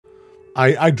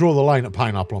I draw the line at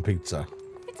pineapple on pizza.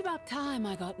 It's about time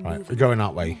I got Right, moving. we're going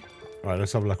that way. Right,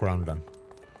 let's have a look around then.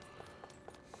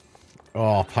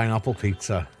 Oh, pineapple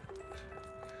pizza.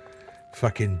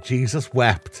 Fucking Jesus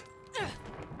wept.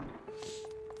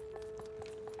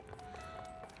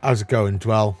 How's it going,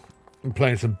 Dwell? I'm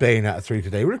playing some Bayonetta 3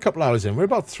 today. We're a couple hours in. We're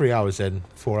about 3 hours in.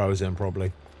 4 hours in,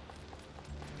 probably.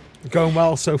 Going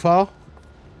well so far?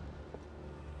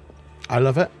 I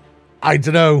love it. I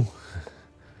don't know.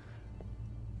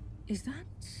 Is that?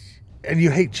 And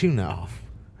you hate tuna off.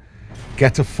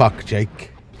 Get a fuck,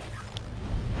 Jake.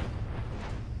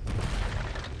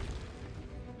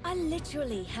 I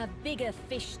literally have bigger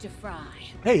fish to fry.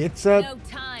 Hey, it's No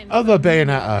time other for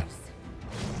Bayonetta. news.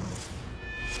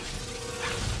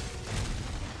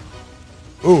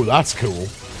 Ooh, that's cool.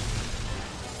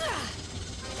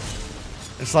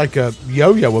 It's like a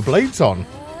yo-yo with blades on.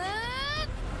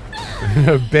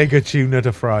 Bigger tuna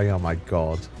to fry. Oh my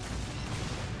god.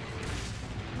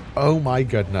 Oh my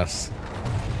goodness.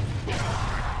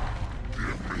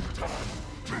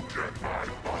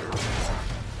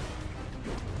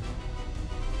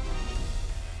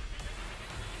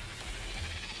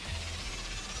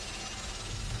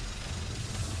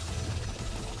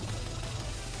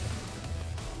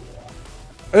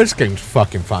 This game's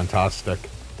fucking fantastic.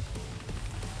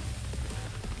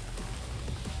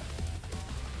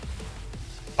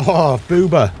 Oh,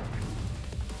 Booba.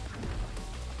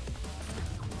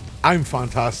 I'm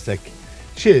fantastic.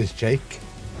 Cheers, Jake.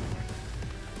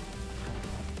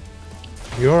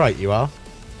 You alright, you are?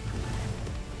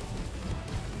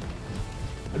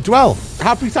 Dwell,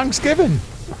 happy Thanksgiving.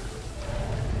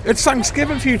 It's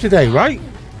Thanksgiving for you today, right?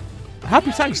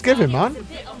 Happy Thanksgiving, man.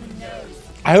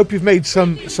 I hope you've made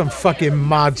some fucking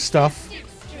mad stuff.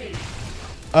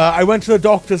 I went to the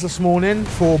doctors this morning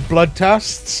for blood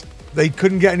tests. They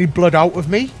couldn't get any blood out of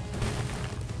me.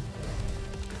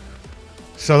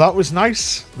 So that was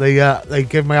nice. They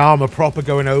give my arm a proper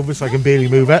going over so I can barely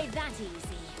move it.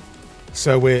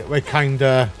 So we're kind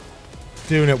of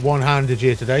doing it one-handed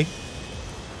here today.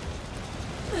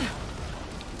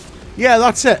 Yeah,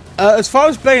 that's it. As far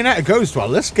as Bayonetta goes, well,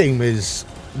 this game is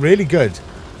really good.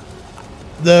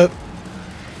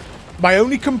 My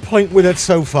only complaint with it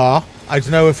so far, I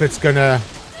don't know if it's gonna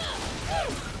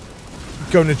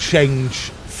change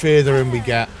further in we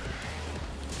get.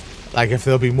 Like if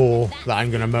there'll be more that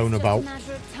I'm gonna moan about.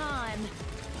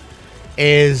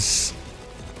 Is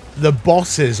the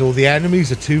bosses or the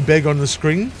enemies are too big on the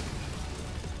screen.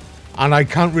 And I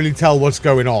can't really tell what's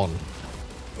going on.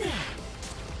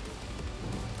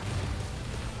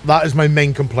 That is my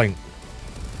main complaint.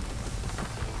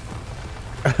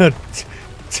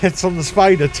 Tits on the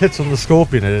spider, tits on the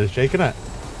scorpion it is, Jake, innit?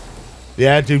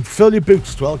 Yeah, dude, fill your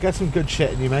boots, Dwell. Get some good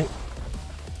shit in you, mate.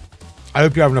 I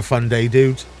hope you're having a fun day,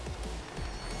 dude.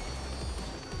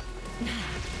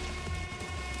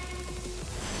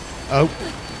 Oh.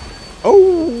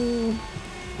 Oh!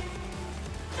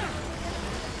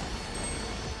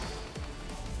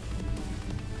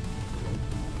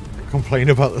 Complain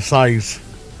about the size.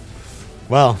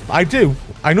 Well, I do.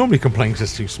 I normally complain because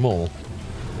it's too small.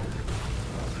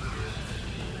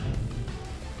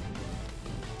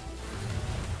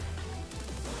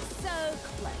 So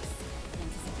close.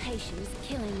 Anticipation is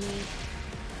killing me.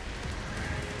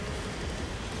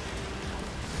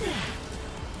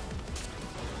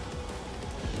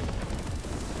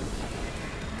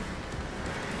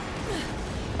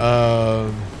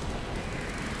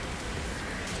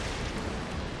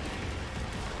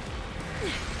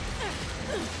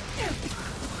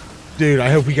 Dude, I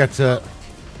hope we get to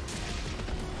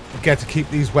keep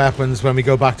these weapons when we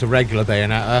go back to regular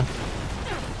Bayonetta.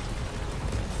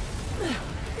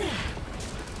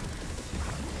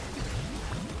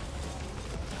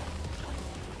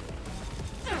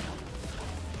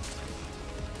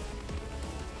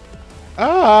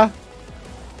 Ah!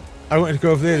 I wanted to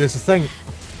go over there, there's a thing.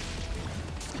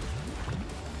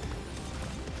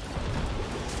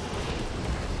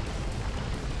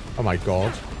 Oh my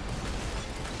god.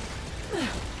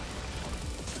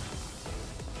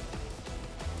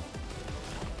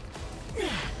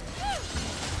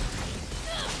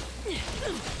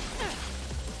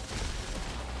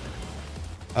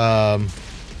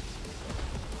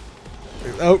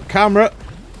 Oh, camera.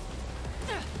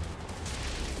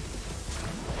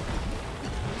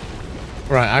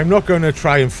 Right, I'm not going to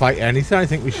try and fight anything. I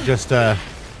think we should just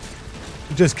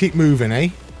keep moving, eh?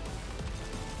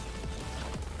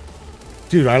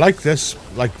 Dude, I like this,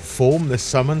 like, form, this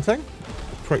summon thing.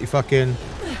 Pretty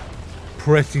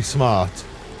smart.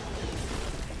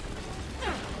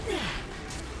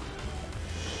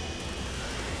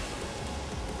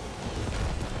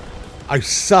 I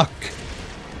suck.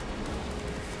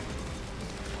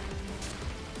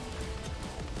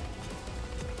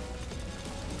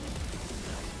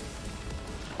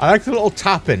 I like the little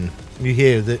tapping you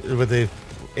hear with the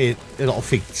little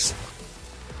feet.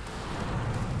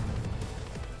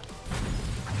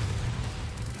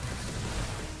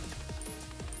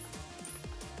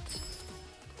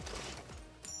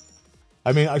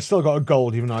 I mean, I still got a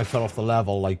gold even though I fell off the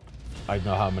level like I don't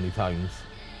know how many times.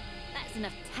 That's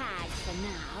enough tag for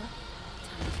now.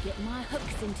 Time to get my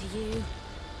hooks into you.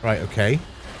 Right, okay.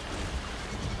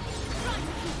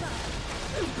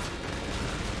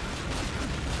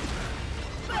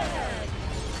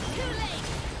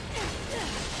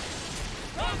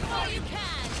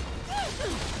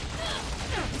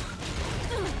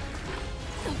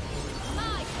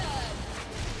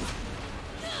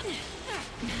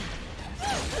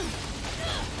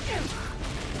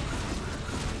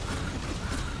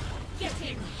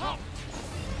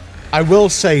 I will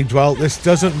say, Dwell, this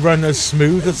doesn't run as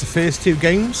smooth as the first two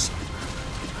games.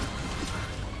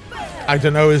 I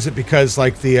don't know, is it because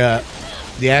like the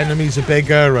enemies are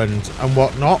bigger and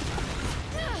whatnot?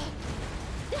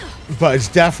 But it's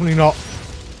definitely not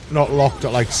locked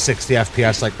at like 60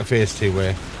 FPS like the first two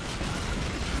were.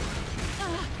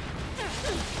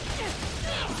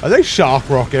 Are they shark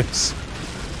rockets?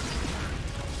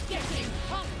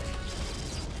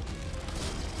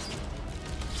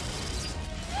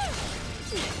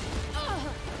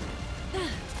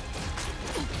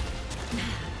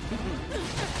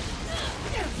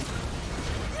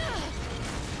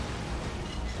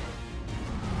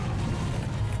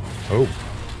 Oh.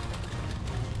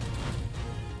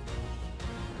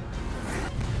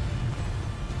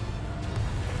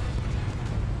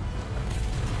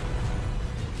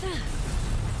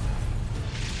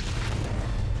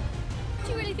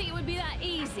 Do you really think it would be that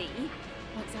easy?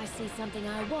 Once I see something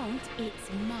I want, it's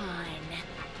mine.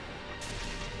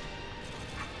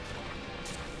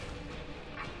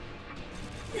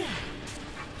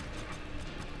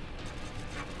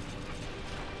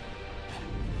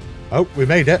 Oh, we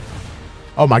made it.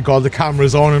 Oh my god, the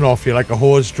camera's on and off. You're like a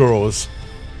horse draws.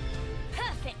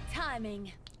 Perfect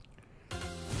timing.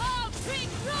 Oh, trick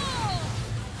roll!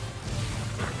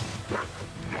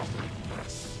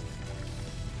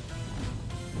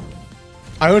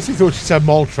 I honestly thought she said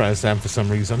Moltres then for some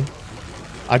reason.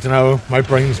 I don't know, my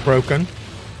brain's broken.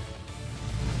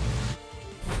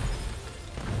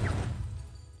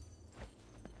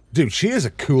 Dude, she is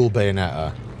a cool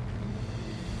Bayonetta.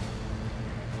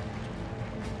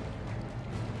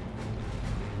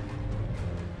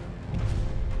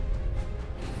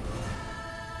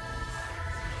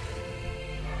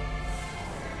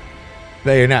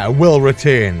 Bayonetta will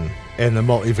return in the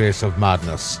multiverse of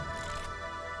madness.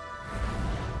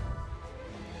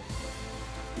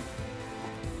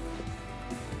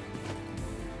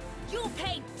 You'll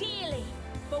pay dearly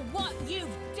for what you've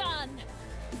done.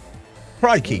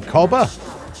 Crikey, Cobber.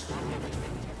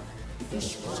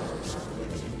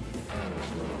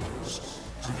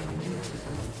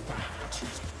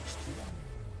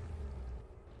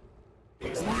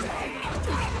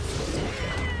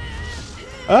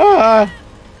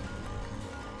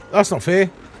 That's not fair.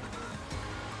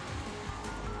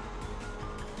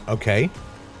 Okay.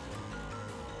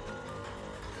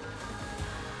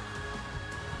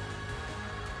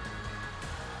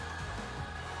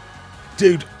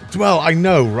 Dude, well, I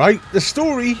know, right? The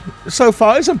story so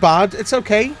far isn't bad. It's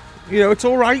okay. You know, it's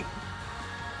alright.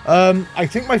 I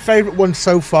think my favourite one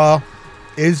so far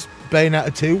is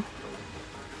Bayonetta 2.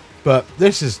 But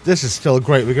this is still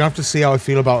great. We're going to have to see how I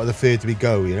feel about it the further we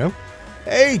go, you know?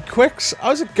 Hey, Quicks,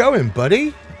 how's it going,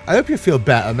 buddy? I hope you feel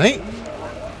better, mate.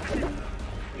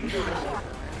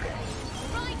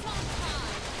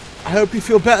 I hope you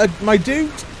feel better, my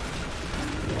dude.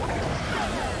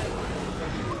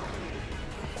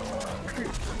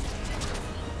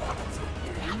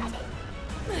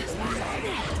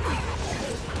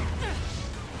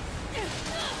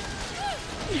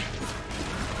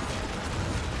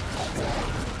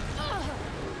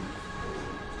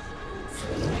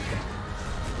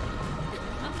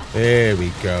 There we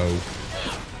go.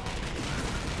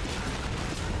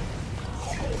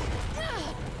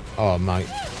 Oh, mate.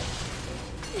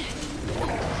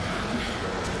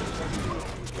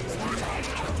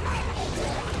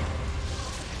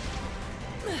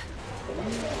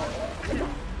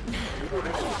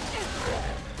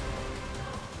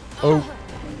 Oh.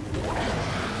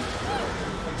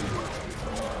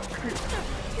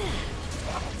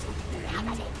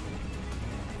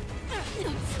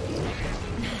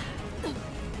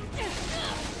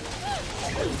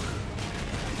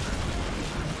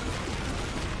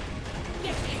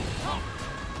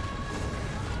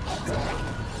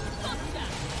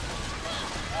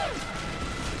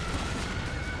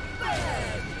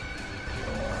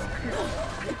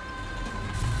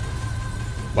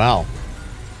 Well.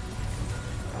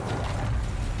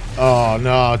 Oh,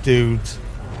 no, dude.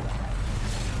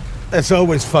 It's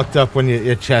always fucked up when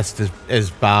your chest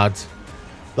is bad.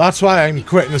 That's why I'm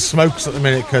quitting the smokes at the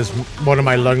minute, because one of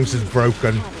my lungs is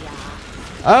broken.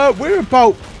 We're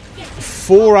about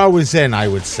 4 hours in, I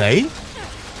would say.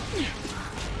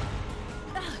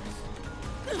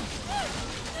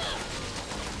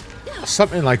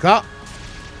 Something like that.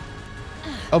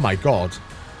 Oh my god.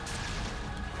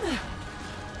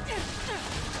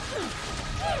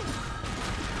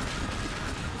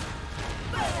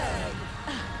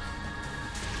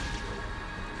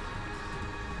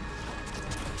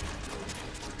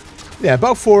 Yeah,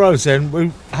 about 4 hours in.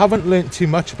 We haven't learnt too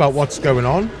much about what's going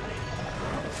on.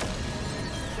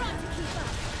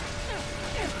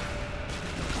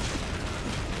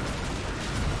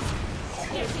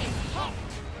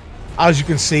 As you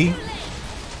can see,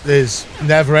 there's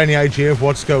never any idea of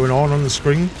what's going on the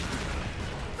screen.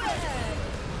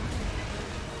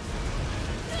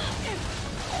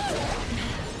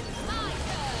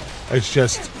 It's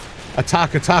just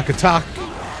attack, attack, attack,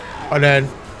 and then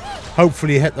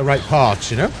hopefully you hit the right parts,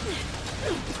 you know?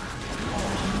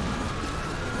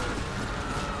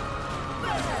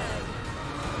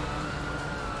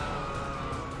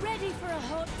 Ready for a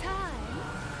hot time?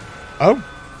 Oh.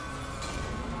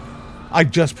 I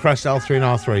just pressed L3 and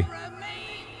R3.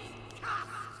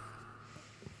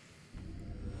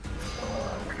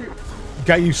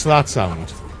 Get used to that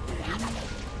sound.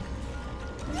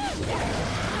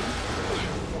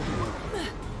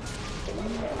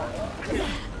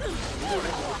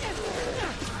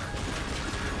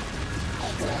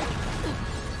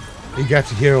 You get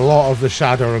to hear a lot of the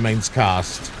shadow remains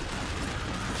cast.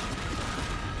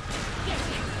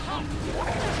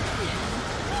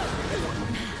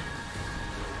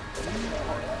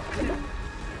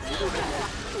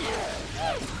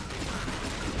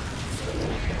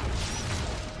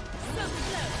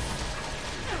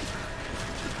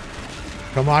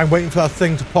 Come on, I'm waiting for that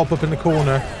thing to pop up in the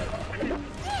corner.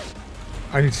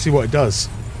 I need to see what it does.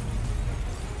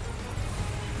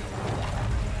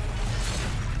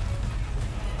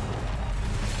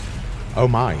 Oh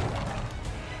my.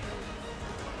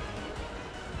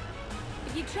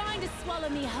 If you're trying to swallow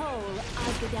me whole,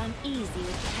 I'll go down easy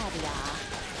with caviar.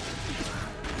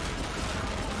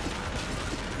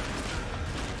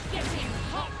 Getting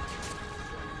hot.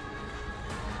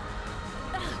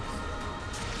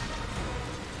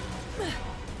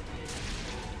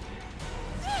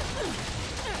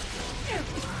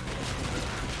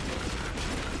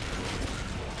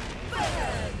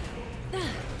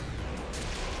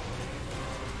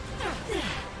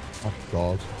 Oh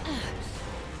god.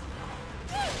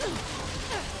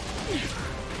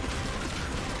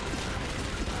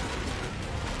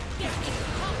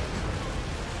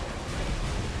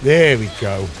 There we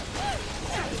go.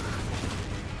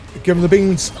 Give him the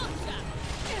beans.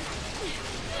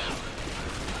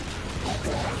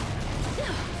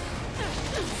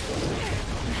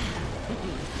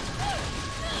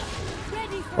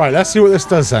 Right, let's see what this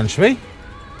does then, shall we?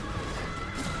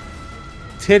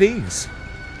 Titties.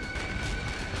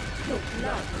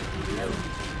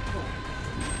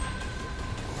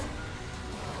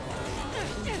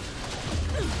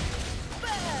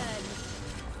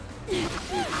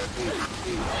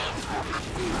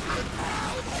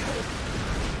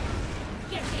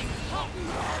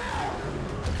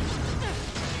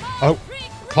 Oh,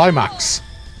 climax.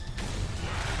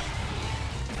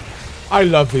 I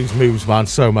love these moves, man,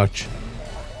 so much.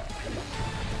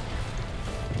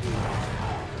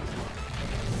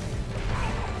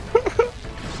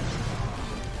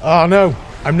 Oh no,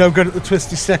 I'm no good at the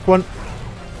twisty stick one.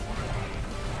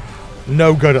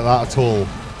 No good at that at all.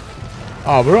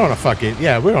 Oh, we're on a fucking...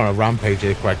 Yeah, we're on a rampage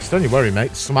here, Quex. Don't you worry,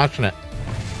 mate. Smashing it.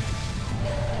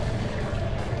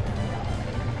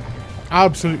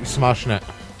 Absolutely smashing it.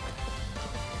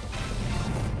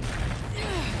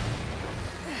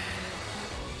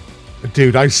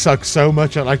 Dude, I suck so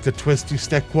much at, like, the twisty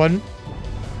stick one.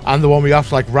 And the one we have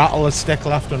to, like, rattle a stick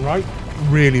left and right.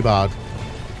 Really bad.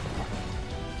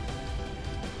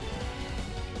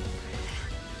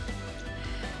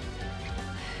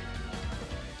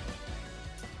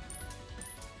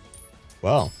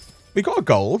 Well, we got a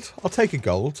gold. I'll take a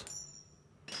gold.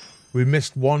 We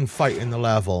missed one fight in the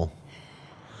level.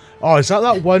 Oh, is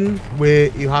that one where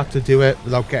you have to do it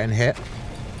without getting hit?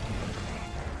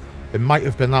 It might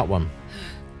have been that one.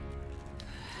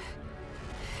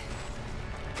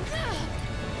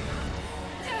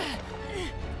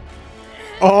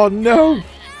 Oh no!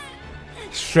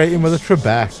 Straight in with a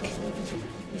Trebek.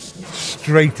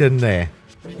 Straight in there.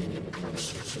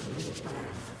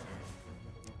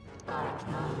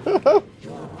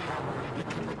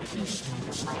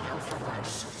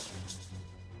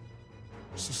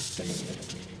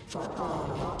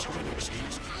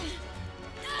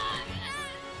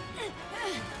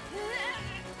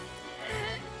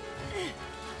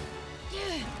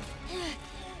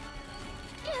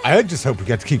 I just hope we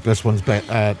get to keep this one's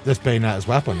this Bayonetta's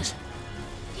weapons.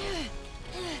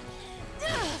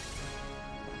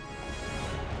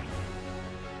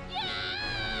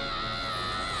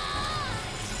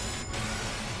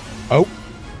 Oh.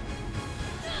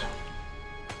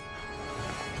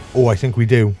 Oh, I think we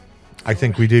do. I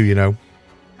think we do, you know.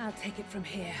 I'll take it from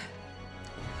here.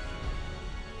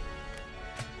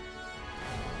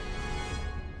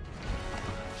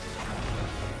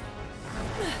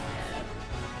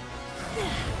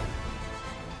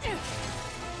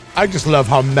 I just love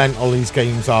how mental these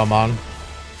games are, man.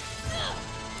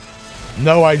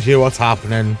 No idea what's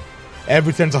happening.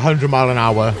 Everything's 100 miles an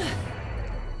hour.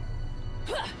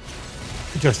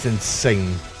 Just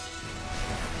insane.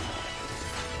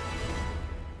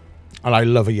 And I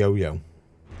love a yo-yo.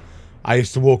 I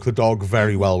used to walk the dog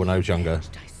very well when I was younger.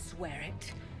 I swear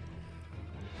it.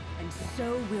 And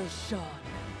so will Sean.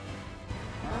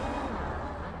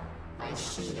 I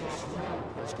see this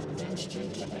rope was convinced you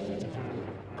to aid her.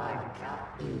 I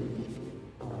got Eve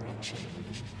origin.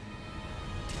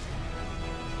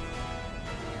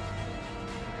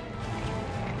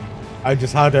 I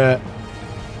just had a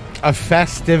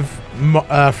festive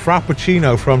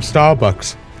frappuccino from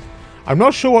Starbucks. I'm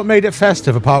not sure what made it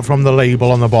festive apart from the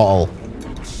label on the bottle,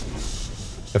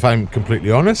 if I'm completely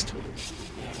honest.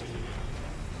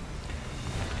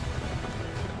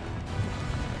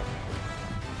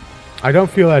 I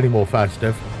don't feel any more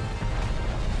festive.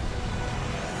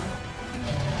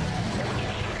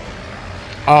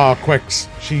 Ah, Quicks.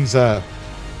 She's a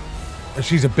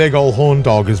big old horn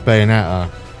dog as Bayonetta.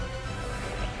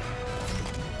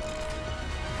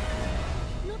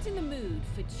 Not in the mood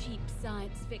for cheap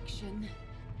science fiction.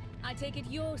 I take it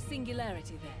your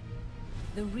singularity then.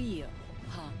 The real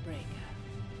heartbreaker.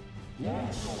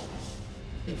 Yes.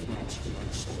 If that's what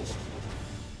it says.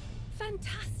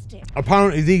 Fantastic.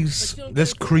 Apparently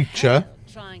this creature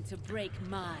Trying to break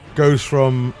mine. goes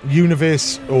from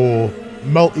universe or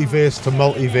multiverse to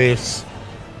multiverse,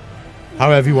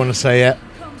 however you want to say it,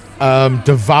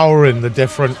 devouring the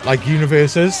different like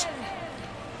universes.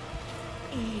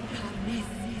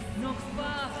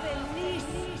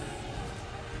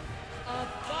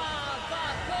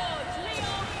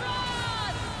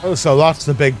 Oh, so that's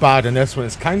the big bad in this one.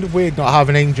 It's kind of weird not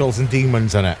having angels and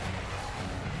demons in it.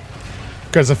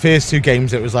 Because the first two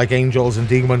games, it was like angels and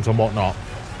demons and whatnot.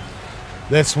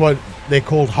 This one, they're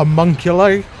called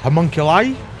homunculi.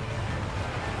 Homunculi?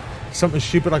 Something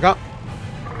stupid like that.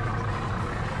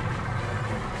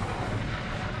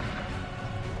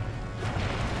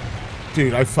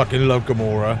 Dude, I fucking love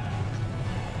Gamora.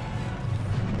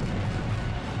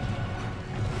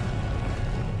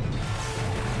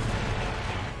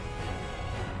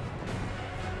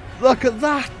 Look at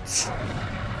that!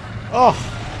 Oh!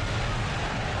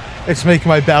 It's making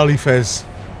my belly fizz.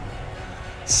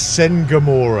 Sin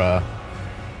Gamora.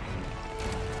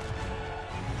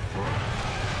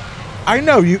 I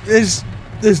know there's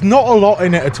not a lot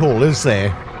in it at all, is there?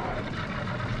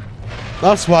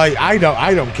 That's why I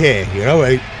don't care, you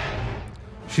know.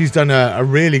 She's done a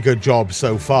really good job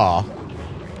so far.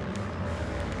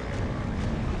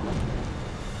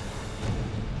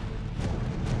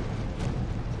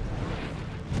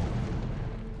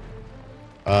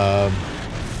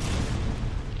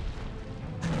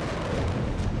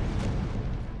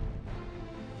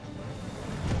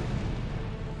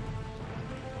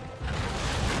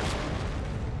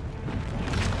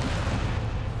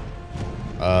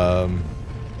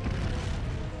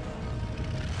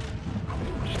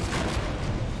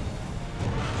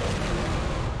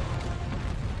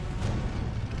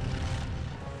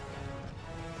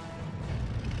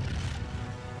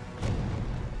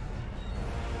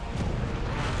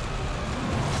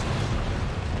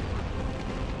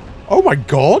 Oh my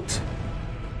god!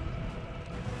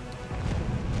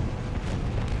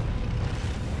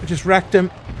 I just wrecked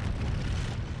him.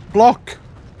 Block!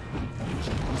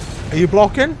 Are you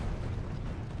blocking?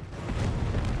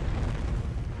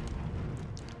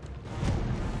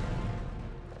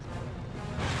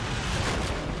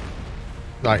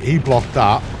 Right, he blocked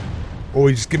that. Or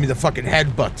he just give me the fucking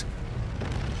headbutt.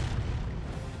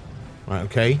 Right,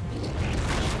 okay.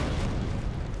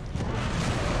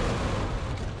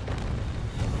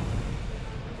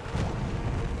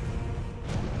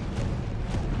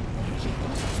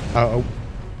 Uh-oh.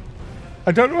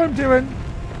 I don't know what I'm doing.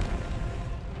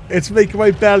 It's making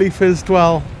my belly fizz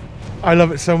well. I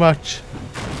love it so much.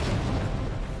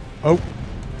 Oh.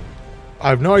 I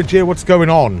have no idea what's going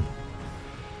on.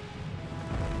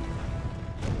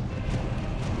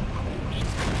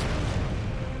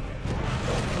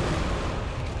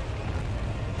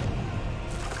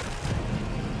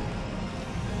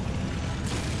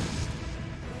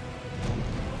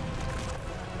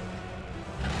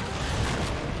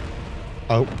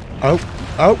 Oh, oh,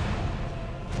 oh.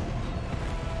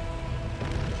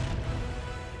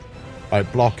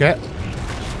 Right, block it.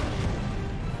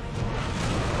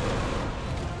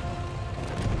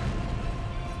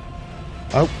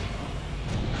 Oh.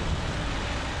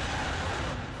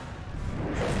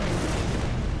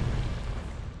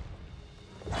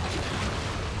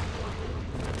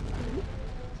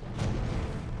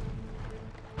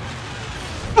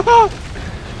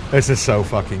 This is so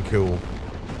fucking cool.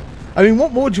 I mean,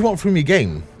 what more do you want from your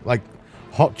game? Like,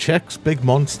 hot chicks, big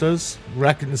monsters,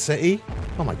 wrecking the city?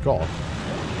 Oh my god.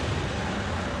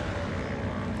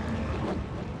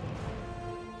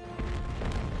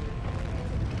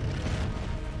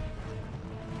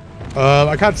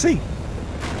 I can't see.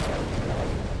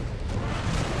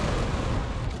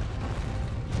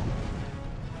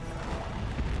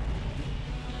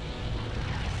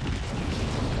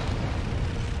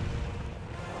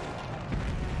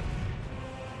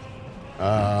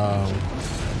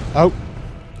 Oh.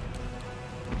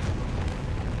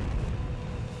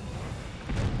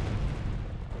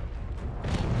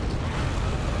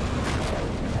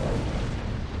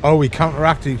 Oh, we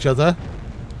counteract each other.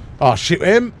 Oh, shoot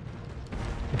him.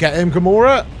 Get him,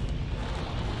 Gamora.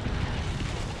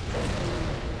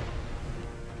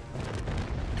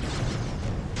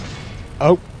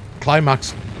 Oh,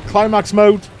 climax. Climax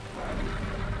mode.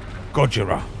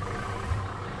 Gojira.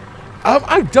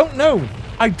 I don't know.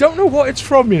 I don't know what it's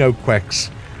from, you know,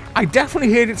 Quicks. I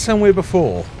definitely heard it somewhere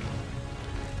before.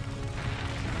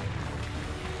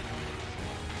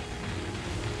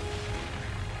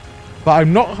 But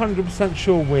I'm not 100%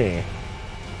 sure where.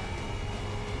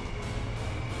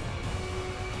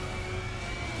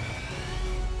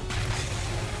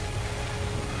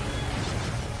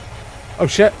 Oh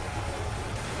shit.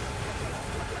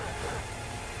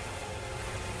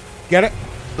 Get it?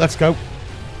 Let's go.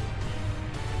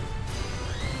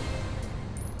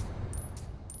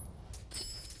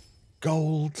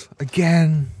 Gold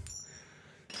again.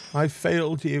 I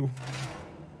failed you.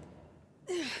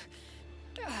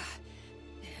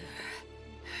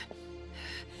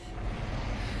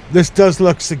 This does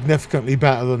look significantly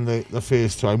better than the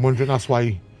first two. I'm wondering that's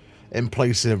why in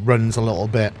place it runs a little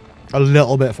bit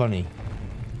funny.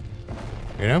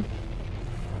 You know?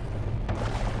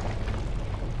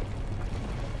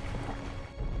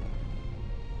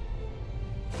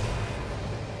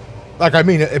 Like, I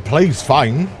mean, it plays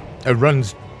fine. It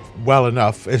runs well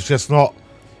enough. It's just not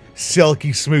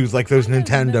silky smooth like those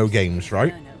Nintendo games,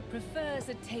 right? Prefers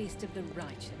a taste of the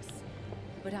righteous,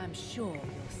 but I'm sure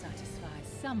you'll satisfy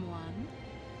someone.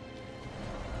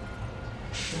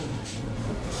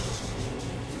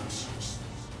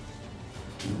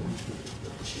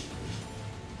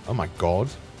 Oh my god.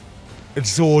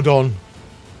 It's Zordon.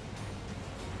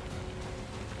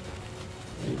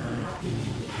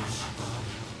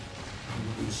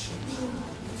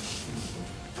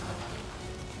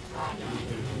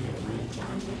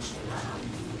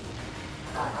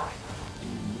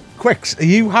 Quicks, are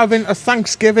you having a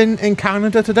Thanksgiving in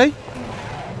Canada today?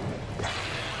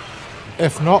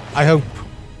 If not, I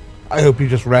hope you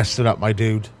just rested up, my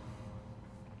dude.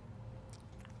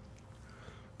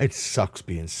 It sucks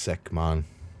being sick, man.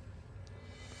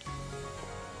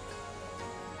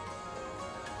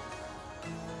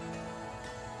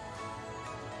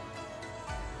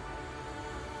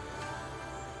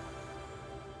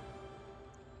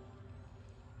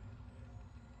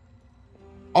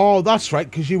 Oh, that's right,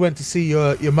 because you went to see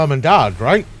your mum and dad,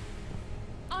 right?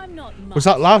 I'm not was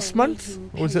that last month?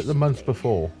 Or was it the month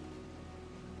before?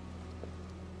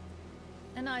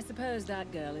 And I suppose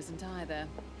that girl isn't either.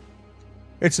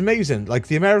 It's amazing. Like,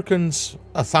 the Americans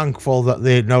are thankful that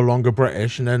they're no longer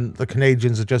British, and then the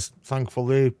Canadians are just thankful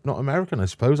they're not American, I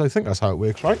suppose. I think that's how it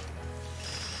works, right?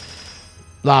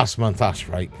 Last month, that's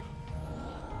right.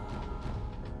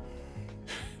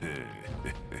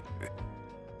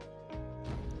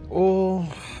 Oh,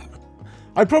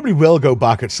 I probably will go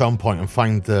back at some point and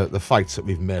find the fights that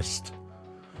we've missed,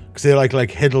 because they're like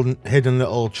hidden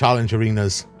little challenge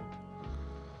arenas.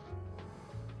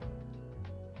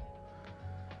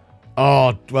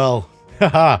 Oh well,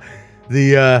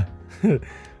 the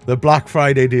the Black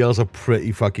Friday deals are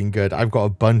pretty fucking good. I've got a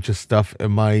bunch of stuff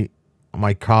in my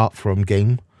cart from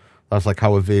Game. That's like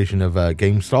our version of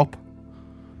GameStop.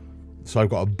 So I've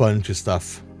got a bunch of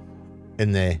stuff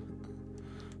in there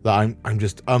that I'm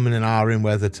just umming and ahhing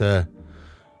whether to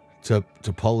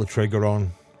pull the trigger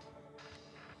on.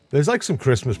 There's like some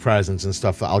Christmas presents and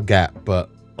stuff that I'll get, but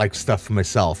like stuff for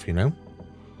myself, you know?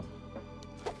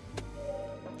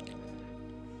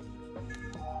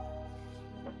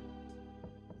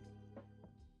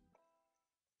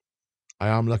 I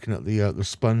am looking at the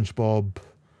SpongeBob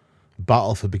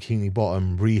Battle for Bikini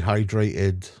Bottom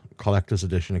rehydrated collector's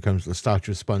edition. It comes with the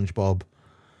statue of SpongeBob,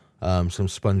 some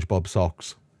SpongeBob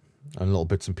socks, and little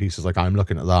bits and pieces. Like, I'm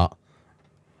looking at that.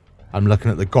 I'm looking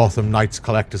at the Gotham Knights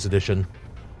collector's edition.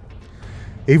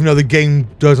 Even though the game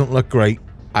doesn't look great,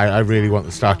 I really want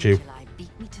the statue.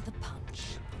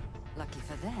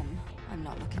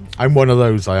 I'm one of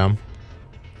those, I am.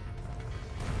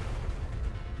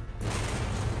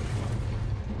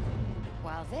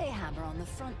 While they hammer on the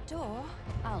front door,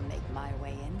 I'll make my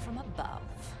way in from above.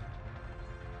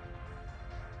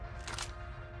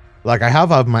 Like, I have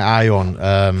had my eye on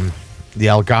the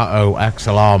Elgato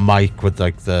XLR mic with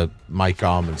like the mic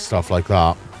arm and stuff like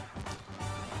that.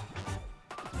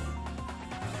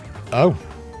 Oh.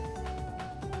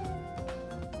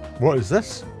 What is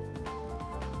this?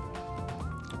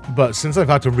 But since I've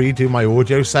had to redo my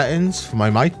audio settings for my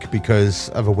mic because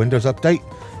of a Windows update,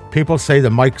 people say the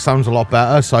mic sounds a lot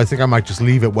better, so I think I might just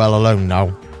leave it well alone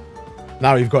now.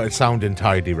 Now you've got it sounding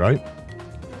tidy, right?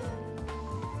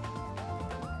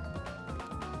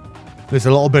 There's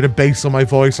a little bit of bass on my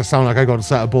voice. I sound like I got a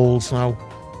set of balls now.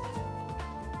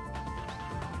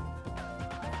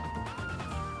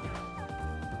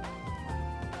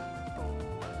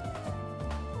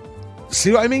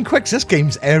 See what I mean, Quicks? This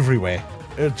game's everywhere.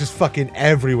 It's just fucking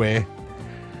everywhere.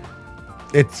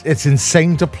 It's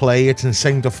insane to play. It's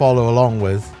insane to follow along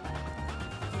with.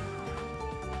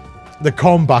 The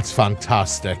combat's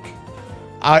fantastic.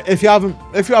 If you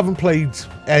haven't played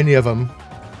any of them,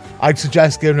 I'd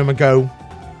suggest giving them a go.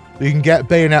 You can get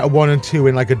Bayonetta 1 and 2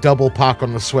 in like a double pack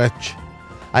on the Switch.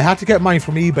 I had to get mine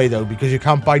from eBay though, because you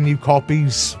can't buy new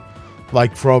copies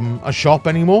like from a shop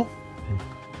anymore.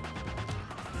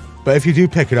 But if you do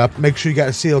pick it up, make sure you get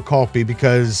a sealed copy,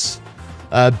 because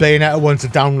Bayonetta wants a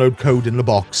download code in the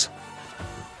box.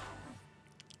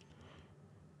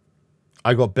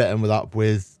 I got bitten with that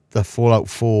with the Fallout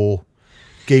 4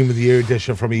 Game of the Year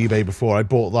edition from eBay before. I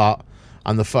bought that,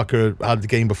 and the fucker had the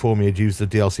game before me had used the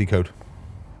DLC code.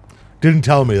 Didn't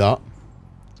tell me that.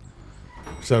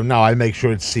 So now I make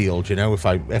sure it's sealed, you know,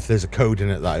 if there's a code in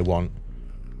it that I want.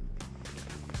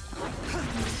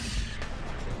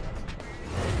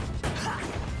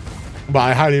 But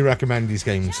I highly recommend these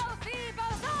games.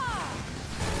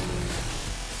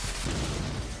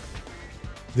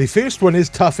 The first one is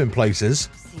tough in places.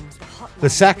 The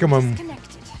second one,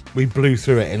 we blew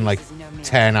through it in like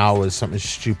 10 hours, something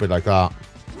stupid like that.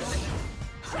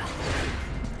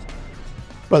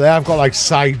 But they have got like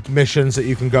side missions that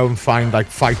you can go and find, like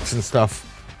fights and stuff.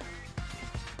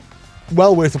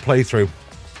 Well worth a playthrough.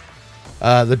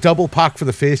 The double pack for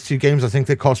the first two games, I think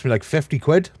they cost me like 50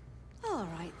 quid.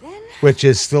 Which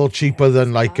is still cheaper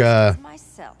than like a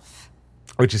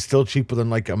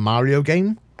Mario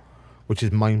game, which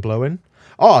is mind blowing.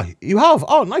 Oh, you have?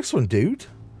 Oh, nice one, dude.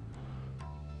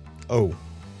 Oh.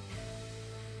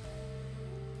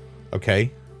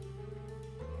 Okay.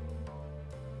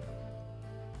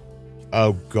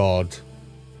 Oh God.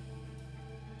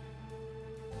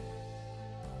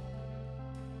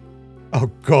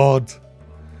 Oh God.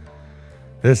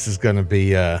 This is gonna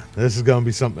be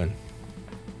something.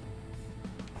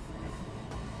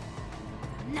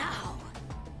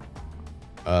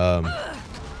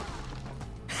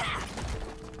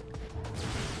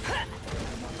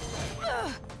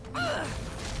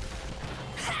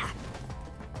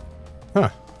 Huh.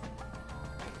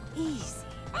 Easy.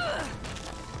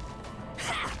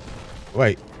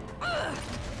 Wait.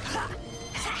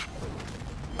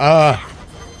 Oh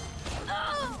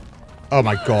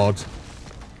my God.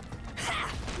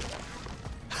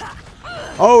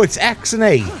 Oh, it's X and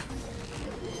A.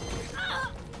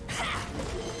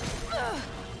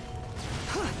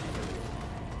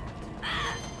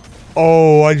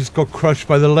 Oh, I just got crushed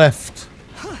by the lift.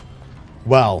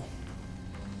 Well.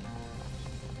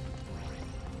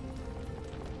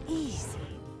 Easy.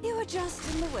 You were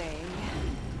just in the way.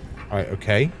 Alright,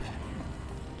 okay.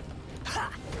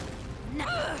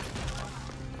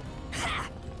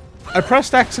 I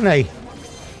pressed X and A.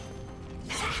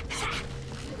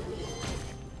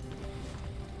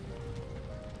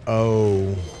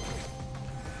 Oh.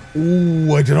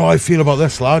 Ooh, I don't know how I feel about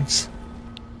this, lads.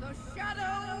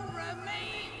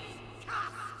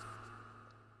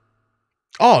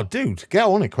 Oh, dude, get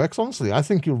on it, Quicks. Honestly, I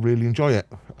think you'll really enjoy it.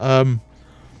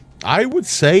 I would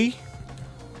say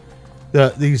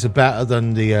that these are better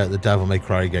than the Devil May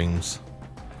Cry games.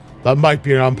 That might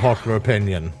be an unpopular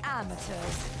opinion.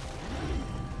 Amateurs.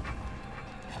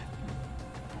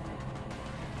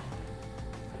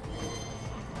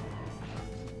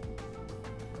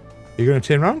 You going to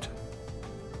turn around?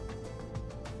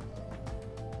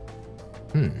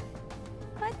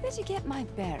 I'd better get my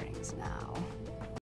bearings now.